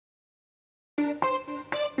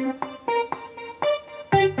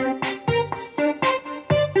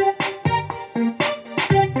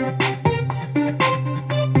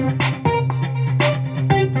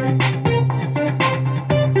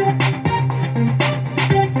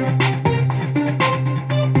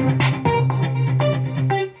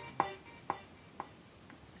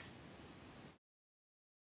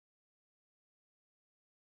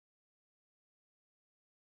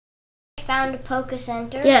Found a Poke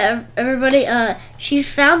Center. Yeah, everybody, she's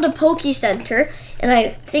found a Poke Center, and I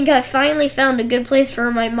think I finally found a good place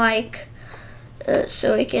for my mic,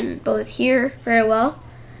 so I can both hear very well.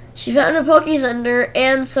 She found a Poke Center,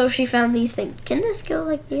 and so she found these things. Can this go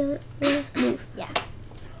like the other way? Move. Yeah.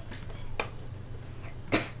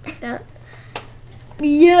 That.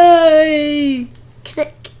 Yay!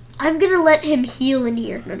 I'm gonna let him heal in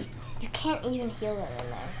here. No, You can't even heal them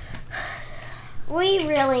in there. We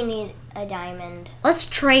really need a diamond. let's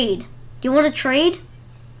trade. Do you want to trade?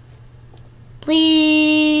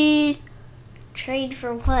 Please. Trade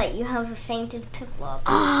for what? You have a fainted Piplup.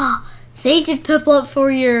 Ah, fainted Piplup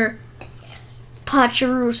for your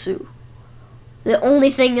Pachirisu. The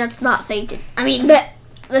only thing that's not fainted. I mean, the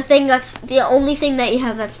only thing that you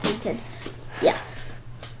have that's fainted. Yeah.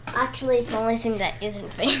 Actually, it's the only thing that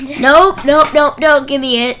isn't fainted. Nope. Give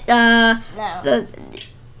me it. No.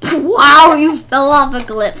 Wow, you fell off a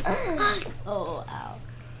cliff. Oh, ow.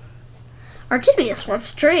 Artemius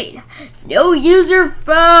wants to trade. No user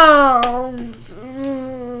found.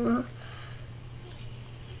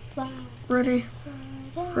 Ready.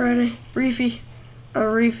 Reefy.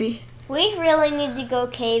 Reefy. We really need to go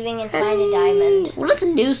caving and find a diamond. What does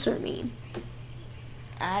nooser mean?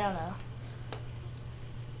 I don't know.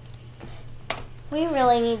 We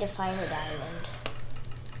really need to find a diamond.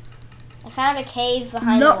 I found a cave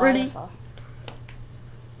behind Not the ready. waterfall.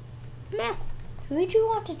 Nah. Who do you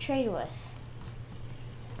want to trade with?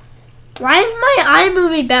 Why is my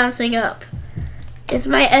iMovie bouncing up? It's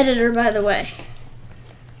my editor, by the way.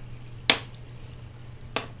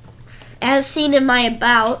 As seen in my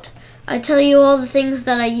about, I tell you all the things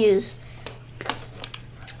that I use.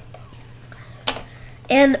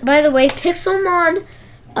 And by the way, Pixelmon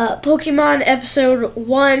Pokemon episode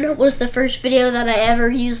 1 was the first video that I ever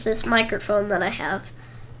used this microphone that I have.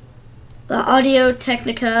 The Audio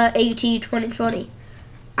Technica AT2020.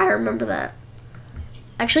 I remember that.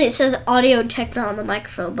 Actually, it says Audio Technica on the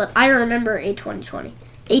microphone, but I remember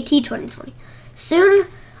AT2020. Soon,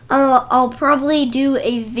 I'll probably do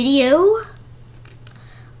a video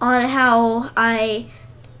on how I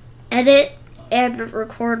edit and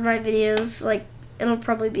record my videos. Like, it'll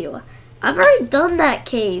probably be a while. I've already done that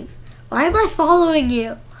cave. Why am I following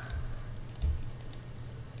you?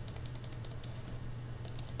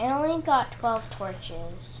 I only got 12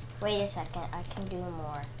 torches. Wait a second, I can do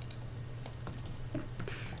more.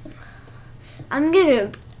 I'm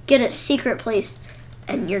gonna get a secret place,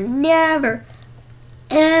 and you're never,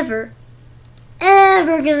 ever,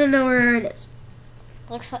 ever gonna know where it is.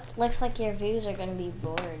 Looks like your views are gonna be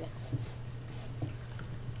bored.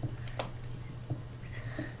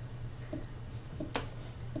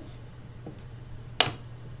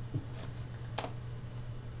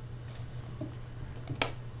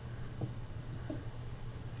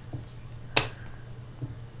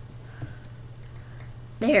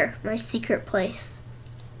 There, my secret place.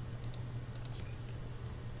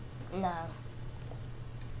 No.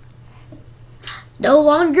 No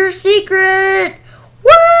longer secret!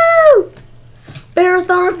 Woo!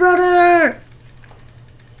 Marathon brother!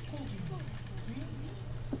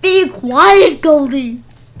 Be quiet, Goldie!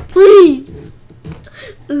 Please!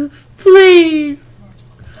 Please!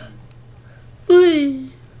 Please!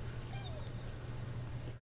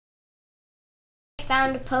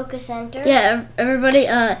 Found a Poke Center. Yeah, everybody,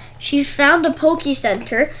 she's found a Poke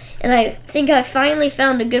Center, and I think I finally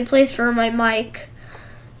found a good place for my mic,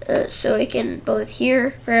 so I can both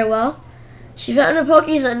hear very well. She found a Poke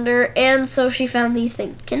Center, and so she found these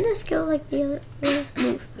things. Can this go like the other way?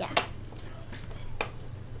 Move. Yeah.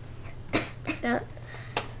 That.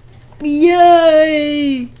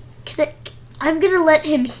 Yay! I'm gonna let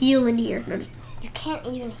him heal in here. No, You can't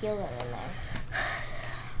even heal them in there.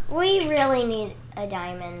 We really need a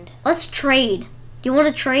diamond. let's trade. Do you want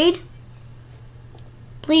to trade?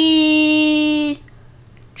 Please.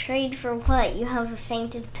 Trade for what? You have a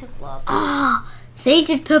fainted Piplup. Ah,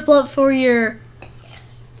 fainted Piplup for your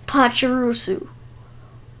Pachirisu.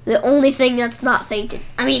 The only thing that's not fainted.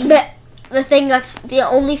 I mean, the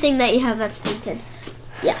only thing that you have that's fainted.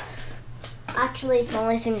 Yeah. Actually, it's the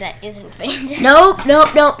only thing that isn't fainted. Nope.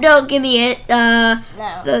 Give me it. No.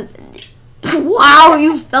 Wow,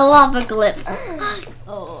 you fell off a cliff.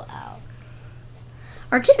 Oh, ow.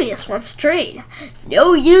 Artemius wants to trade.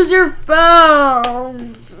 No user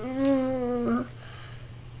found.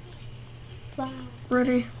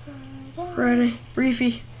 Ready.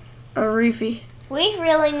 Reefy. Reefy. We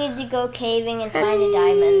really need to go caving and find a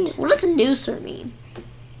diamond. What does nooser mean?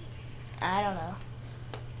 I don't know.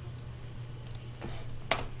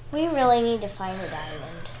 We really need to find a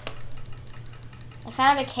diamond. I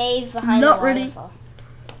found a cave behind Not the ready. waterfall.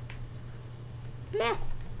 Meh.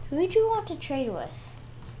 Who do you want to trade with?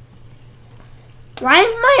 Why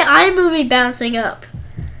is my iMovie bouncing up?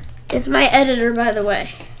 It's my editor, by the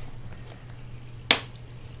way.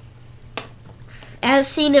 As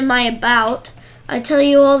seen in my about, I tell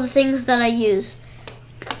you all the things that I use.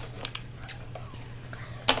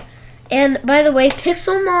 And by the way,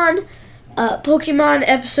 Pixelmon Pokemon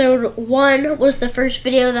episode 1 was the first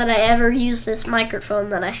video that I ever used this microphone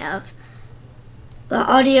that I have. The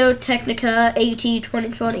Audio Technica AT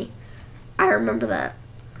 2020. I remember that.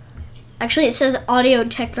 Actually, it says Audio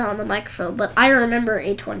Technica on the microphone, but I remember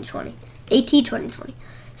AT 2020.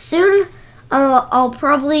 Soon, I'll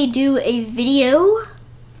probably do a video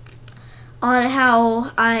on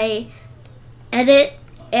how I edit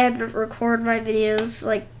and record my videos.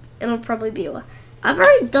 Like, it'll probably be a while. I've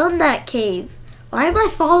already done that cave. Why am I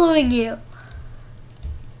following you?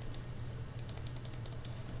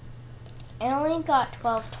 I only got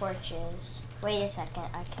 12 torches. Wait a second,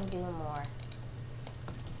 I can do more.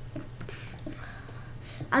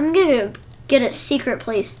 I'm gonna get a secret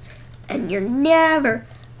place, and you're never,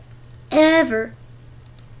 ever,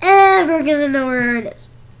 ever gonna know where it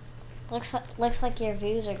is. Looks like your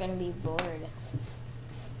views are gonna be bored.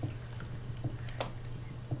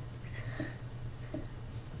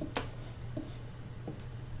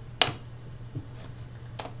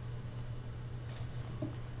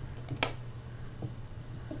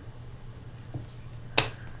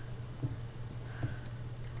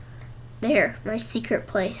 There, my secret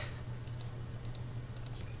place.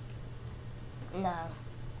 No.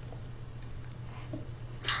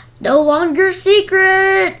 No longer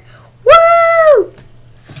secret! Woo!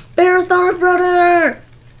 Marathon brother!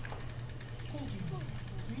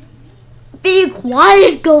 Be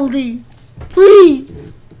quiet, Goldie!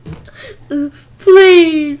 Please!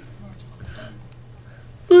 Please!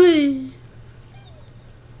 Please!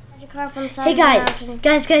 Hey guys,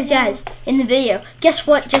 in the video, guess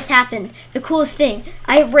what just happened? The coolest thing.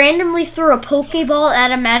 I randomly threw a Pokeball at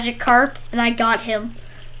a Magikarp and I got him.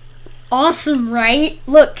 Awesome, right?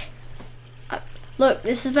 Look. Look,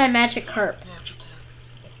 this is my Magikarp.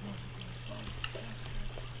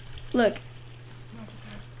 Look.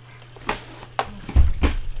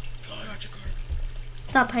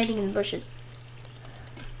 Stop hiding in the bushes.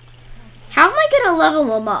 How am I gonna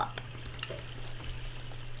level him up?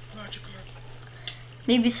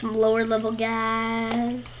 Maybe some lower level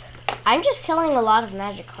guys. I'm just killing a lot of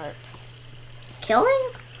Magikarp. Killing?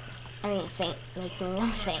 I mean, making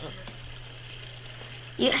them faint.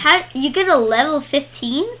 You get a level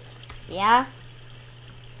 15? Yeah.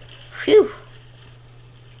 Phew.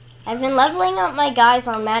 I've been leveling up my guys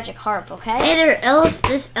on Magikarp, okay? Hey,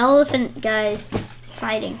 this elephant guy's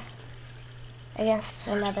fighting. Against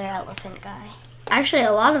another elephant guy. Actually,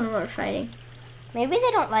 a lot of them are fighting. Maybe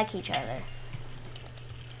they don't like each other.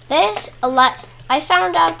 I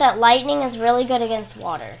found out that lightning is really good against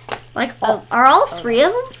water. Like, are all three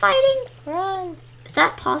of them fighting? Run. Is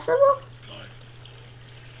that possible?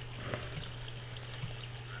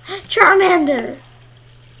 Charmander!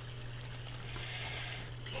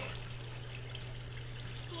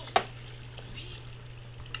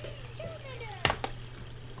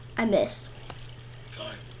 I missed.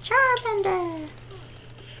 Charmander!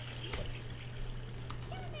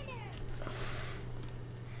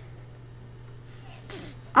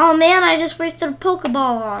 Oh man, I just wasted a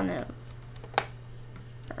Pokeball on him.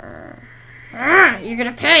 You're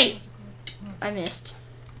gonna pay. I missed.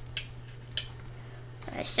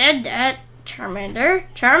 I said that. Charmander.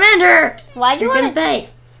 Charmander! Why'd you You're gonna pay.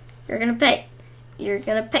 You're gonna pay. You're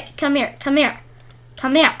gonna pay. Come here. Come here.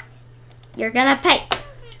 Come here. You're gonna pay.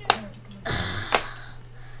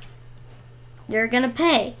 You're gonna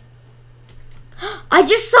pay. I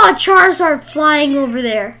just saw a Charizard flying over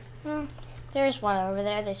there. There's one over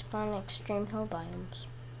there. They spawn in extreme hill biomes.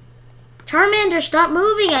 Charmander, stop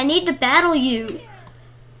moving. I need to battle you.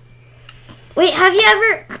 Wait, have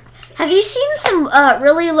you seen some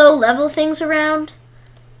really low level things around?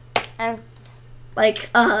 Like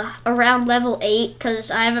around level 8,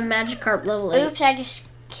 because I have a Magikarp level 8. Oops, I just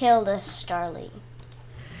killed a Starly.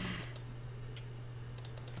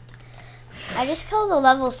 I just killed a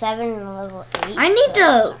level 7 and a level 8. I need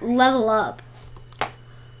to level up.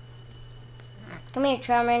 Come here,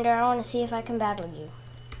 Charmander. I want to see if I can battle you.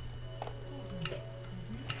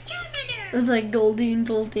 It's like Goldeen.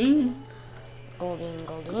 Goldeen.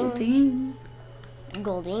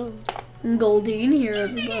 Goldeen here,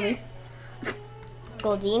 everybody.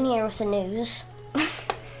 Goldeen here with the news.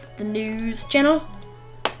 The news channel.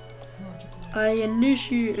 I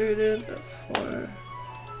initiated for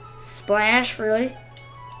Splash, really?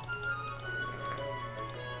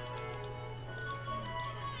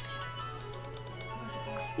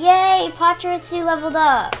 Yay, Pachirisu leveled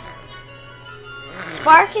up.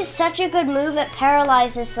 Spark is such a good move, it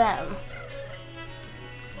paralyzes them.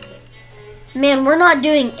 Man, we're not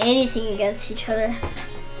doing anything against each other.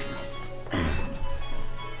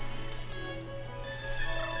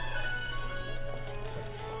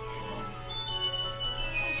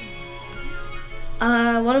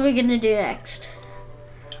 What are we gonna do next?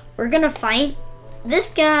 We're gonna fight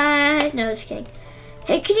this guy. No, just kidding.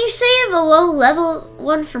 Hey, can you save a low level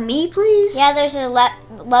one for me, please? Yeah, there's a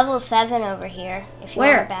level 7 over here. If you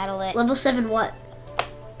want to battle it. Level 7 what?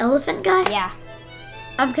 Elephant guy? Yeah.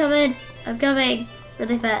 I'm coming. I'm coming.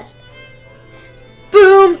 Really fast.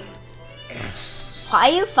 Boom! Yes. Why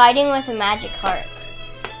are you fighting with a magic harp?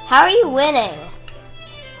 How are you winning?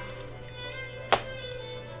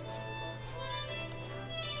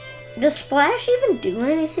 Does Splash even do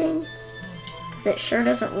anything? Because it sure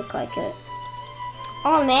doesn't look like it.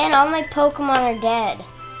 Oh man, all my Pokemon are dead.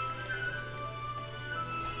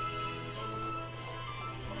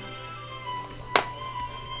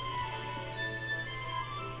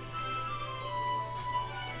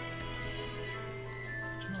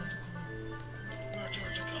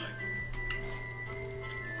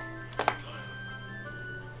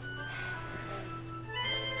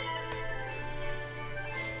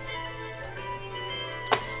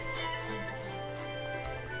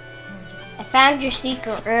 I found your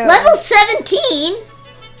secret room. Level 17?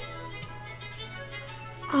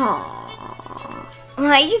 Aww.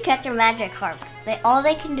 Why did you catch a magic harp? All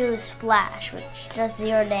they can do is splash, which does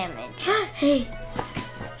 0 damage. Hey.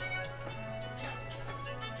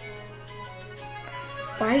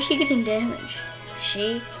 Why is she getting damage?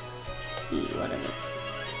 She? He, whatever.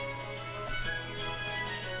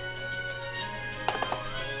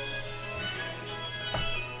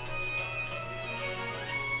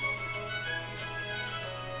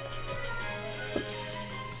 Oops.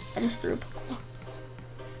 I just threw a Pokeball.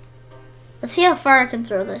 Let's see how far I can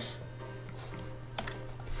throw this.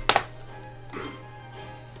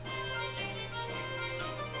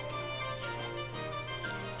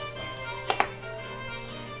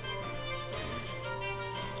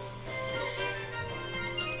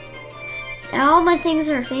 Now all my things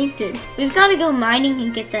are fainted. We've got to go mining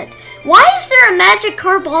and get that. Why is there a magic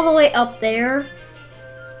carp all the way up there?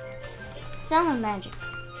 It's not a magic.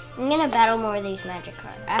 I'm gonna battle more of these magic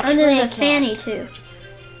cards. And there's a Fanny too.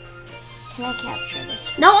 Can I capture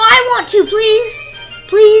this? No, I want to, please.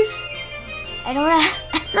 Please. I don't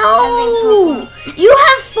have. No. You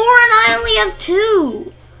have 4 and I only have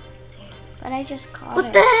 2. But I just caught What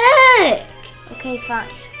it. the heck? Okay, fine.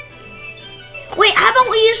 Wait, how about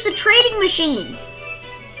we use the trading machine?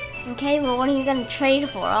 Okay, well, what are you gonna trade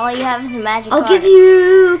for? All you have is a magic I'll card. give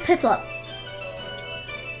you Piplup.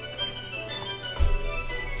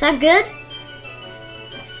 Is that good?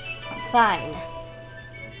 Fine.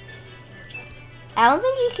 I don't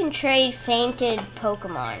think you can trade fainted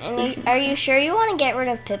Pokemon. And are you sure you want to get rid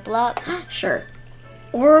of Piplup? Sure.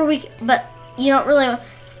 Or we, but you don't really,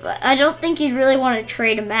 I don't think you'd really want to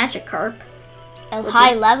trade a Magikarp. A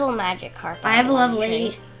high level Magikarp. I have a level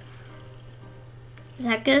 8. Is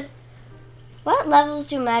that good? What levels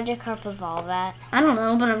do Magikarp evolve at? I don't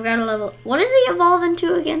know, but I've got a level. What does he evolve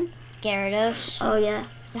into again? Gyarados. Oh, yeah.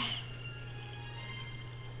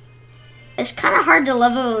 It's kind of hard to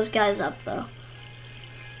level those guys up, though.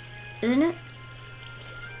 Isn't it?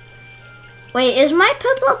 Wait, is my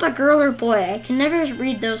Piplup a girl or boy? I can never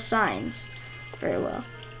read those signs very well.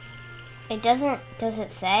 It doesn't, does it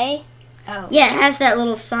say? Oh. Yeah, it has that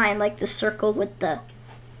little sign, like the circle with the...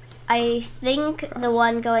 I think the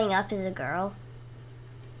one going up is a girl.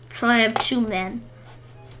 So I have 2 men.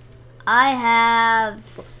 I have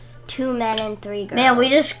 2 men and 3 girls. Man, we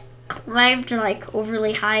just climbed like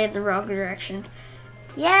overly high in the wrong direction.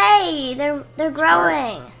 Yay! They're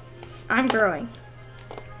growing. I'm growing.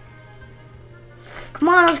 Come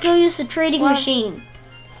on, let's go use the trading machine.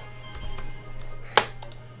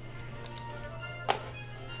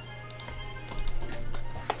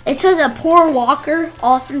 It says a poor walker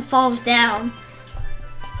often falls down.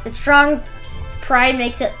 Its strong pride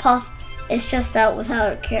makes it puff its chest out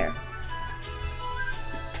without a care.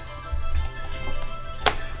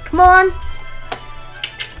 Come on.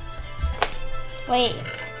 Wait.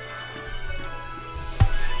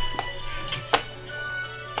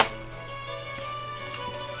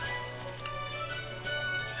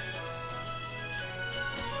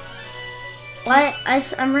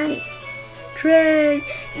 I'm ready. Trade.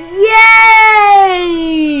 Yay!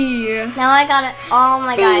 Now I got it. All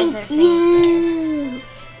my guys are fainted. You.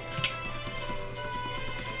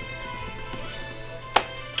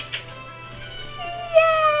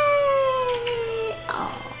 Yay!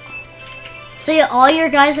 Oh. So yeah, all your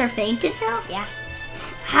guys are fainted now? Yeah.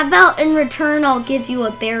 How about in return I'll give you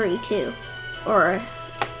a berry too? Or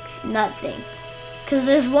a nut thing. Because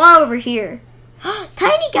there's one over here.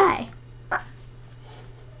 Tiny guy!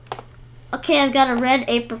 Okay, I've got a red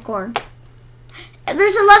apricorn. And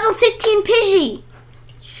there's a level 15 Pidgey!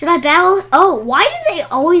 Should I battle? Oh, why do they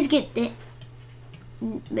always get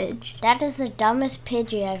damaged? That is the dumbest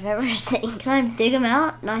Pidgey I've ever seen. Can I dig him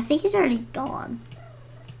out? No, I think he's already gone.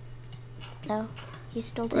 No, he's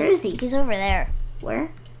still Where is he? He's over there. Where?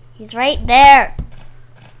 He's right there.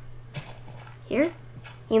 Here?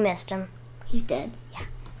 You missed him. He's dead.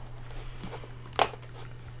 Yeah.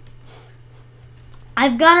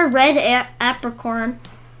 I've got a red apricorn.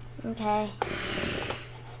 Okay.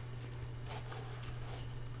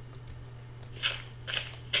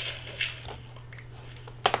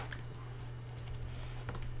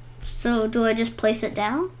 So do I just place it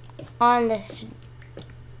down? On this.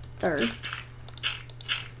 Dirt.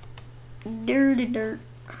 Dirty dirt.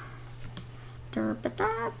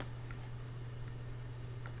 Derp-a-derp.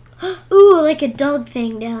 Ooh, like a dog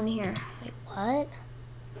thing down here. Wait, what?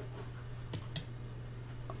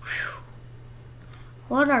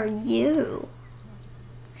 What are you?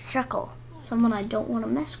 Shuckle. Someone I don't want to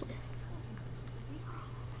mess with.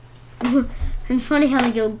 It's funny how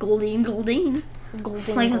they go Goldine, Goldine.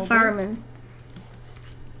 Golden, Like golden. a fireman.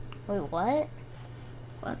 Wait, what?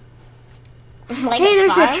 What? Like Hey,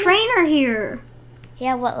 there's fireman? a trainer here.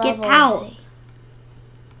 Yeah, what Get level out. is he?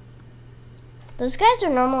 Those guys are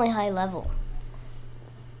normally high level.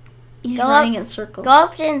 He's Go running up- in circles. Go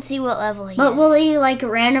up to and see what level he But is. will he like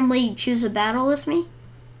randomly choose a battle with me?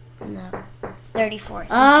 No. 34. He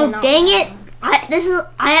Oh, cannot dang it! battle.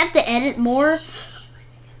 I have to edit more.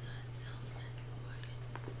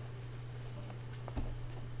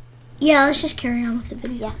 Yeah, let's just carry on with the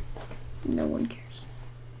video. Yeah. No one cares.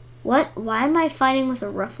 What? Why am I fighting with a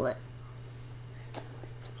rufflet?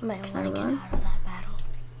 You might Can want I to get run? out of that battle.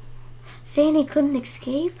 Fanny couldn't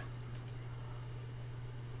escape?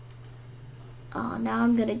 Oh, now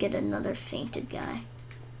I'm gonna get another fainted guy.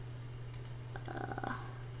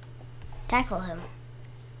 Tackle him.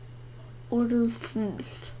 Order smooth.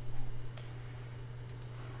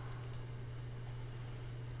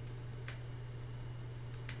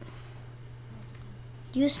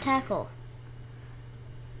 Use tackle.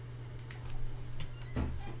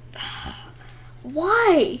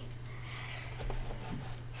 Why?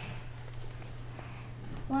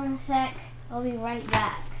 One sec. I'll be right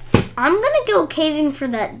back. I'm gonna go caving for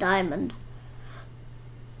that diamond.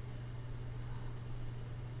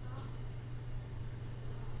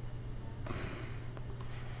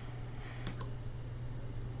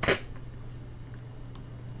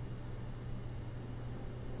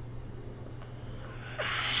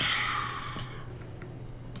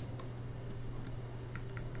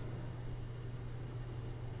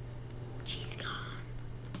 She's gone.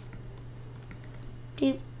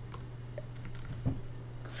 Dude.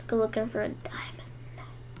 Let's go looking for a diamond.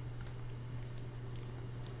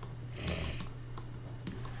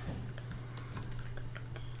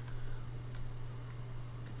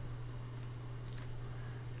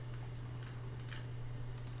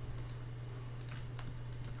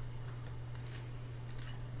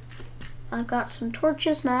 I've got some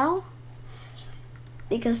torches now,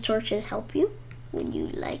 because torches help you when you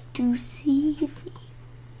like to see things.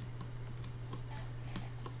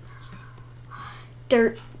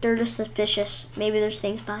 Dirt is suspicious. Maybe there's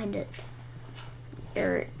things behind it.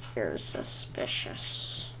 Dirt is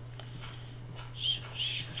suspicious.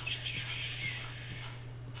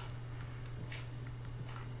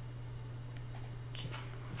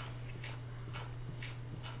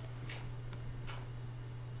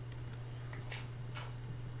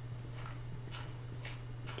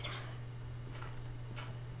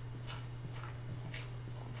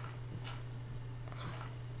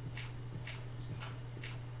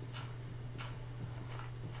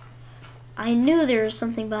 I knew there was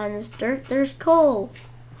something behind this dirt. There's coal.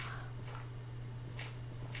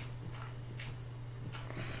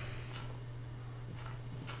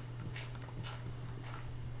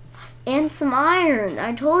 And some iron.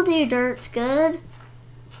 I told you dirt's good.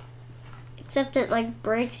 Except it like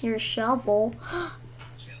breaks your shovel.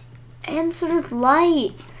 And so does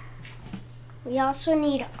light. We also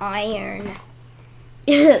need iron.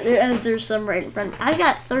 As there's some right in front. I've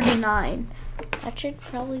got 39. That should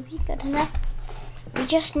probably be good enough. We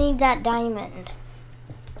just need that diamond.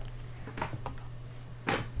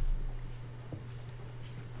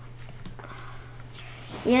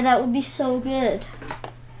 Yeah, that would be so good.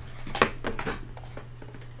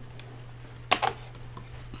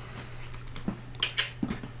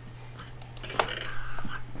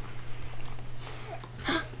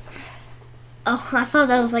 Oh, I thought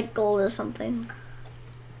that was like gold or something.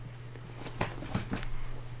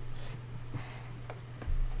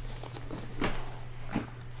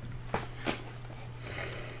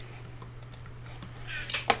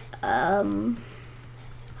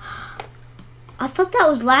 I thought that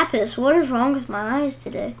was lapis. What is wrong with my eyes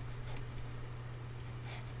today?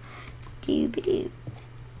 Doobie-doo.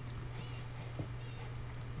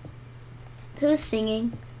 Who's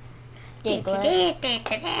singing? Diggler.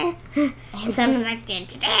 It sounded like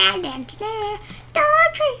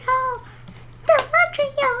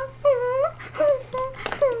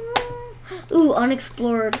ooh,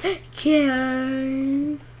 unexplored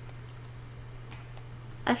cave.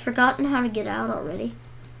 I've forgotten how to get out already.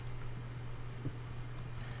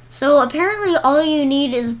 So apparently all you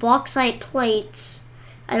need is bauxite plates.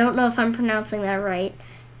 I don't know if I'm pronouncing that right.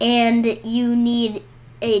 And you need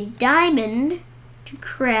a diamond to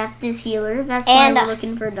craft this healer. That's why we're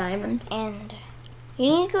looking for a diamond. And you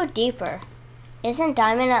need to go deeper. Isn't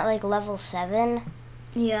diamond at like level 7?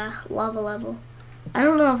 Yeah, lava level. I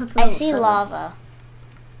don't know if it's level 7. I see lava.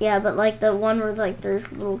 Yeah, but like the one where like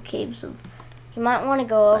there's little caves of... You might want to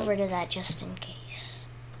go over to that just in case.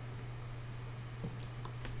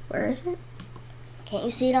 Where is it? Can't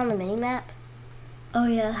you see it on the mini-map? Oh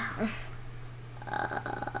yeah.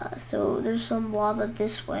 So there's some lava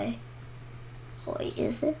this way. Oh, wait,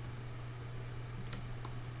 is there?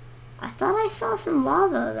 I thought I saw some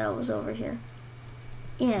lava that was over here.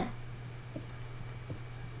 Yeah.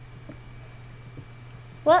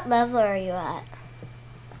 What level are you at?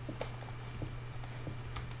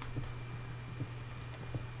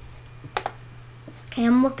 Okay,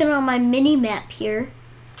 I'm looking on my mini map here.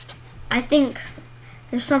 I think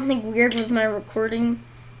there's something weird with my recording,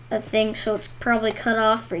 I think, so it's probably cut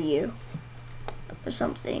off for you or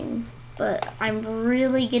something. But I'm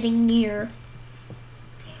really getting near.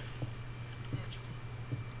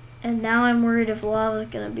 And now I'm worried if lava's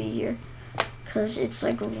gonna be here, because it's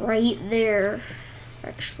like right there.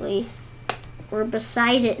 Actually, we're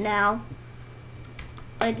beside it now.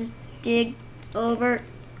 I just dig over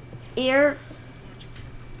here.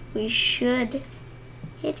 We should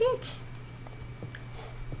hit it.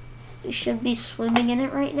 We should be swimming in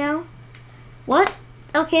it right now. What?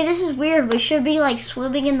 Okay, this is weird. We should be like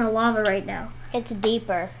swimming in the lava right now. It's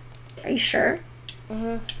deeper. Are you sure?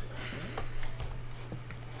 Mm-hmm.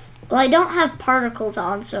 Well, I don't have particles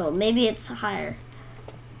on, so maybe it's higher.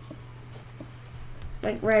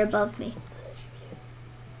 Like right above me.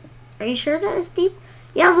 Are you sure that it's deep?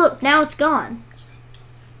 Yeah, look, now it's gone.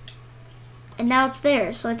 And now it's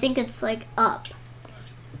there, so I think it's like up.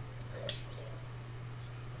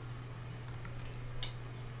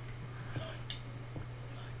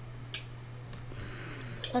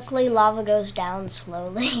 Luckily, lava goes down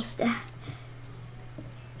slowly.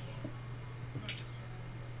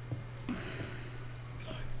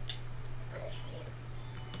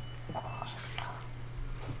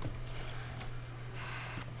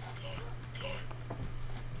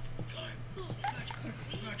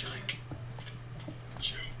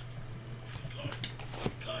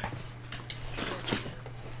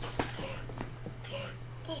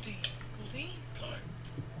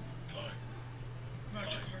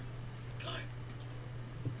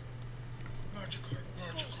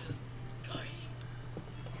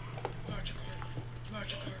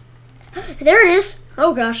 There it is.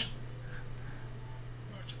 Oh gosh.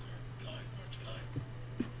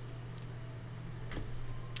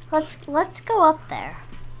 Let's go up there.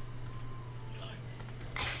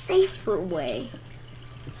 A safer way,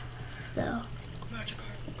 though.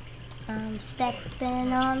 I'm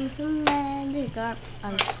stepping on some magic carp.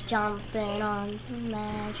 I'm jumping on some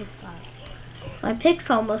magic carp. My pick's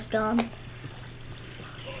almost gone.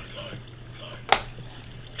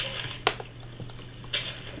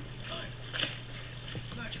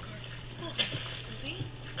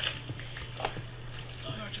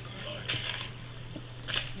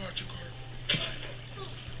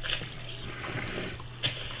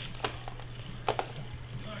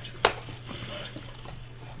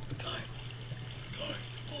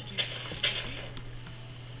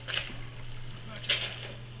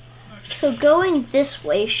 So going this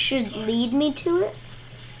way should lead me to it.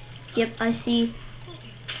 Yep, I see.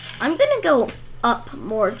 I'm gonna go up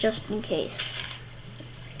more just in case.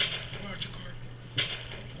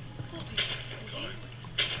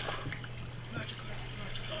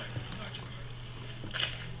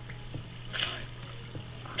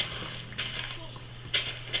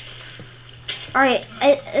 Alright,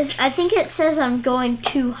 I think it says I'm going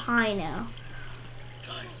too high now.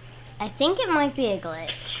 I think it might be a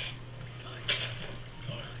glitch.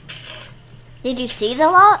 Did you see the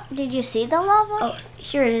lava? Did you see the lava? Oh,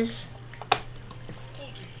 here it is.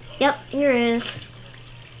 Yep, here it is.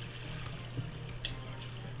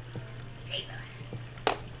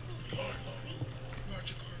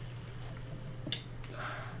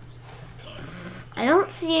 I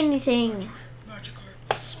don't see anything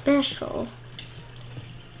special.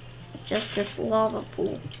 Just this lava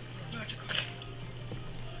pool.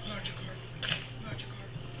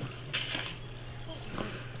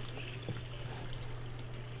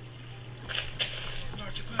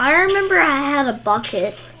 I remember I had a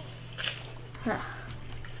bucket. Huh.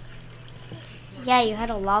 Yeah, you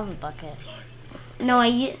had a lava bucket. No,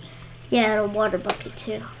 I had a water bucket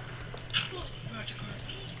too.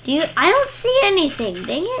 I don't see anything,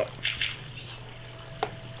 dang it.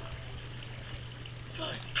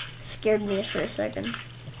 Scared me for a second.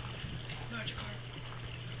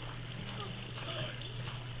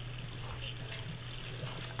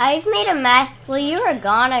 I've made while you were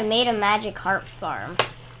gone, I made a magic harp farm.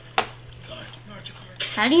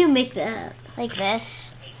 How do you make that? Like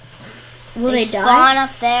this. Will they die? Spawn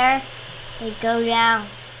up there, they go down,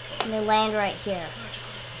 and they land right here.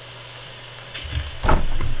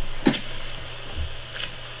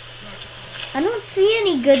 I don't see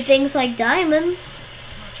any good things like diamonds.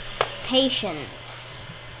 Patience.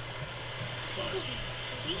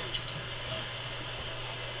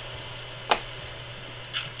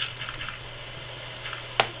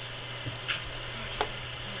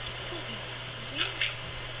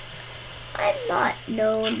 I'm not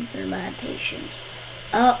known for my patience.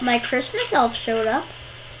 Oh, my Christmas elf showed up.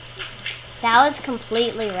 That was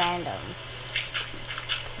completely random.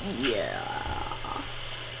 Yeah.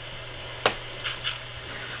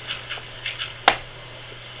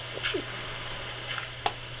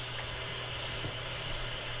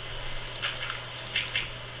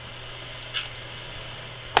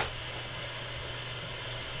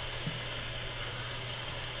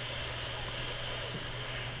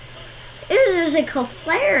 There's a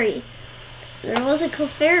Clefairy. There was a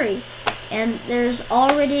Clefairy. And there's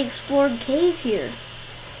already explored cave here.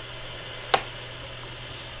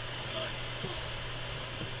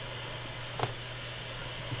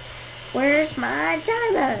 Where's my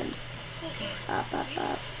diamonds? Up, up,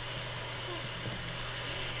 up.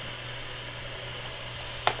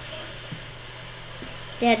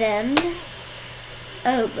 Dead end.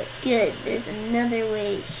 Oh, but good. There's another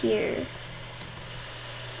way here.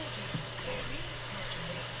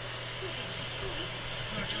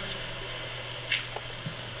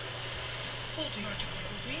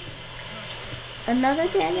 Another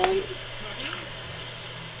dead end?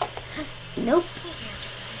 Nope.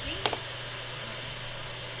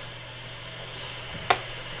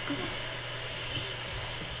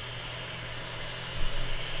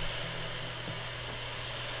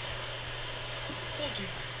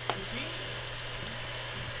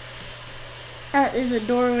 There's a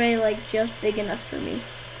doorway like just big enough for me.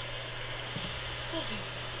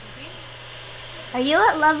 Are you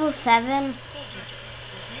at level 7?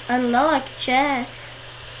 I don't know, I can check.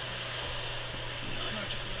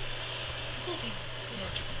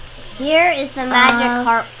 Here is the magic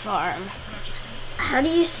harp farm. How do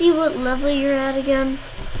you see what level you're at again?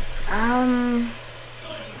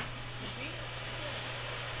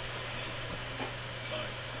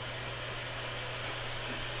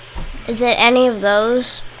 Is it any of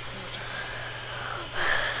those?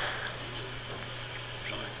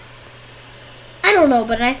 I don't know,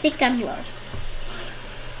 but I think I'm low.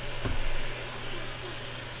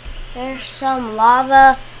 There's some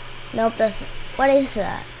lava. Nope, what is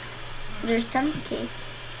that? There's tons of cave.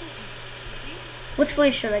 Which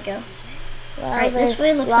way should I go? Well, Right, this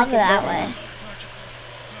way looks like lava that way.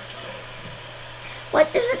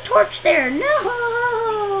 What? There's a torch there.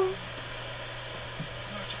 No!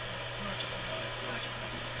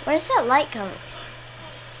 Where's that light coming?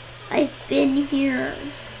 I've been here.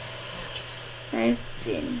 I've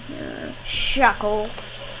been here. Shuckle.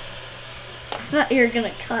 I thought you were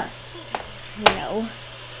gonna cuss. No.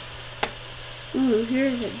 Ooh,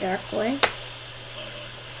 here's a dark way.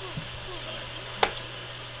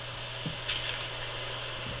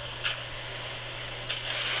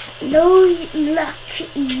 No luck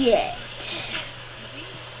yet.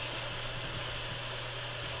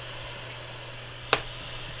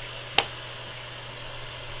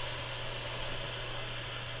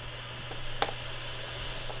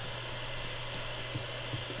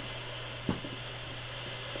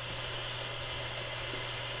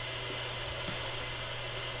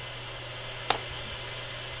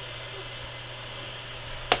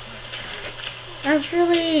 That's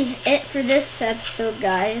really it for this episode,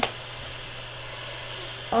 guys.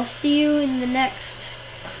 I'll see you in the next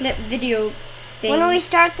clip video thing. When we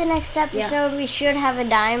start the next episode, we should have a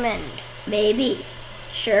diamond. Maybe.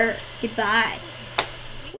 Sure. Goodbye.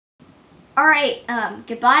 Alright,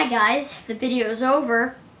 goodbye guys. The video's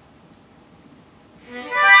over.